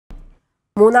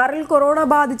മൂന്നാറിൽ കൊറോണ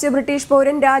ബാധിച്ച് ബ്രിട്ടീഷ്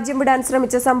പൗരൻ രാജ്യം വിടാൻ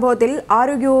ശ്രമിച്ച സംഭവത്തിൽ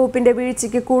ആരോഗ്യവകുപ്പിന്റെ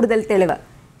വീഴ്ചയ്ക്ക് കൂടുതൽ തെളിവ്.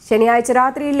 ശനിയാഴ്ച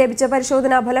രാത്രിയിൽ ലഭിച്ച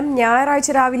പരിശോധനാ ഫലം ഞായറാഴ്ച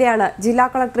രാവിലെയാണ് ജില്ലാ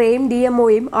കളക്ടറെയും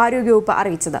ഡിഎംഒയും ആരോഗ്യവകുപ്പ്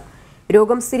അറിയിച്ചത്.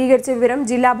 രോഗം സ്ഥിരീകരിച്ച വിവരം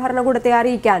ജില്ലാ ഭരണകൂടത്തെ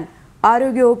അറിയിക്കാൻ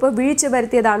ആരോഗ്യവകുപ്പ് വീഴ്ച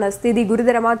വരുത്തിയതാണ് സ്ഥിതി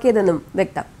ഗുരുതരമാക്കിയതെന്നും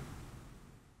വ്യക്തം.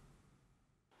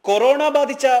 കൊറോണ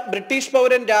ബാധിച്ച ബ്രിട്ടീഷ്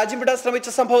പൗരൻ രാജ്യം വിടാൻ ശ്രമിച്ച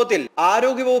സംഭവത്തിൽ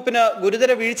ആരോഗ്യവകുപ്പിന്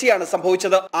ഗുരുതര വീഴ്ചയാണ്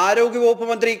സംഭവിച്ചത്. ആരോഗ്യവകുപ്പ്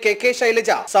മന്ത്രി കെ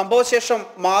ശൈലജ സംഭവശേഷം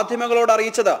മാധ്യമങ്ങളോട്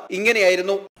അറിയിച്ചത്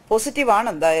ഇങ്ങനെയായിരുന്നു. പോസിറ്റീവ് ആണ്,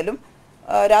 എന്തായാലും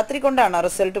രാത്രി കൊണ്ടാണ്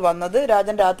റിസൾട്ട് വന്നത്.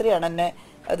 രാജൻ രാത്രിയാണ് എന്നെ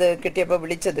അത് കിട്ടിയപ്പോൾ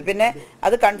വിളിച്ചത്. പിന്നെ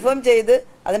അത് കൺഫേം ചെയ്ത്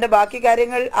അതിന്റെ ബാക്കി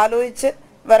കാര്യങ്ങൾ ആലോചിച്ച്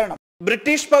വരണം.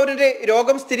 ബ്രിട്ടീഷ് പൗരന്റെ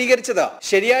രോഗം സ്ഥിരീകരിച്ചത്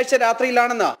ശനിയാഴ്ച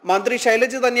രാത്രിയിലാണെന്ന് മന്ത്രി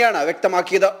ശൈലജ തന്നെയാണ്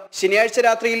വ്യക്തമാക്കിയത്. ശനിയാഴ്ച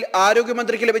രാത്രിയിൽ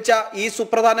ആരോഗ്യമന്ത്രിക്ക് ലഭിച്ച ഈ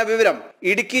സുപ്രധാന വിവരം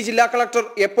ഇടുക്കി ജില്ലാ കളക്ടർ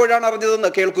എപ്പോഴാണ് അറിഞ്ഞതെന്ന്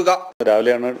കേൾക്കുക.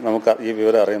 രാവിലെയാണ് നമുക്ക് ഈ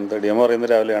വിവരം അറിയുന്നത്. ഡിഎംഒ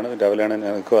അറിയുന്നത് രാവിലെയാണ്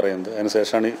ഞങ്ങൾക്ക് അറിയുന്നത്.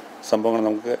 അതിനുശേഷമാണ് ഈ സംഭവങ്ങൾ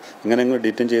നമുക്ക് ഇങ്ങനെയെങ്കിലും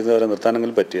ഡീറ്റെയിൻ ചെയ്തവരെ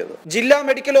നിർത്താനെങ്കിലും പറ്റിയത്. ജില്ലാ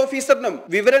മെഡിക്കൽ ഓഫീസറിനും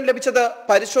വിവരം ലഭിച്ചത്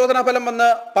പരിശോധനാ ഫലം വന്ന്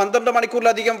 12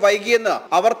 മണിക്കൂറിലധികം വൈകിയെന്ന്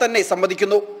അവർ തന്നെ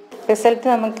സമ്മതിക്കുന്നു. റിസൾട്ട്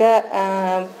നമുക്ക്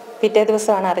പിറ്റേ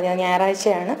ദിവസമാണ് അറിഞ്ഞത്,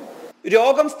 ഞായറാഴ്ചയാണ്.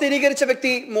 രോഗം സ്ഥിരീകരിച്ച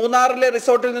വ്യക്തി മൂന്നാറിലെ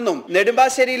റിസോർട്ടിൽ നിന്നും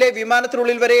നെടുമ്പാശ്ശേരിയിലെ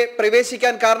വിമാനത്തിനുള്ളിൽ വരെ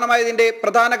പ്രവേശിക്കാൻ കാരണമായതിന്റെ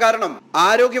പ്രധാന കാരണം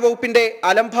ആരോഗ്യവകുപ്പിന്റെ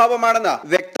അലംഭാവമാണെന്ന്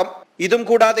വ്യക്തം. ഇതും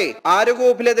കൂടാതെ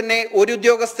ആരോഗ്യവകുപ്പിലെ തന്നെ ഒരു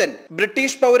ഉദ്യോഗസ്ഥൻ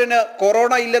ബ്രിട്ടീഷ് പൗരന്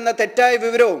കൊറോണ ഇല്ലെന്ന തെറ്റായ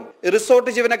വിവരവും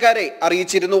റിസോർട്ട് ജീവനക്കാരെ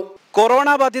അറിയിച്ചിരുന്നു. കൊറോണ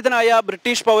ബാധിതനായ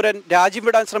ബ്രിട്ടീഷ് പൗരൻ രാജ്യം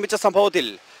വിടാൻ ശ്രമിച്ച സംഭവത്തിൽ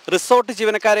റിസോർട്ട്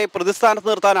ജീവനക്കാരെ പ്രതിസ്ഥാനത്ത്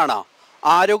നിർത്താനാണ്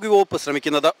ആരോഗ്യവകുപ്പ്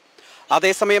ശ്രമിക്കുന്നത്.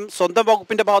 അതേസമയം സ്വന്തം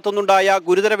വകുപ്പിന്റെ ഭാഗത്തുനിന്നുണ്ടായ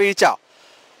ഗുരുതര വീഴ്ച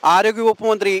ആരോഗ്യവകുപ്പ്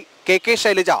മന്ത്രി കെ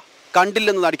ശൈലജ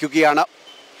കണ്ടില്ലെന്ന് നടിക്കുകയാണ്.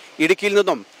 ഇടുക്കിയിൽ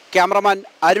നിന്നും ക്യാമറമാൻ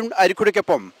അരുൺ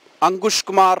അരിക്കുടിക്കൊപ്പം അങ്കുഷ്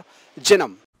കുമാർ,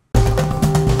 ജനം.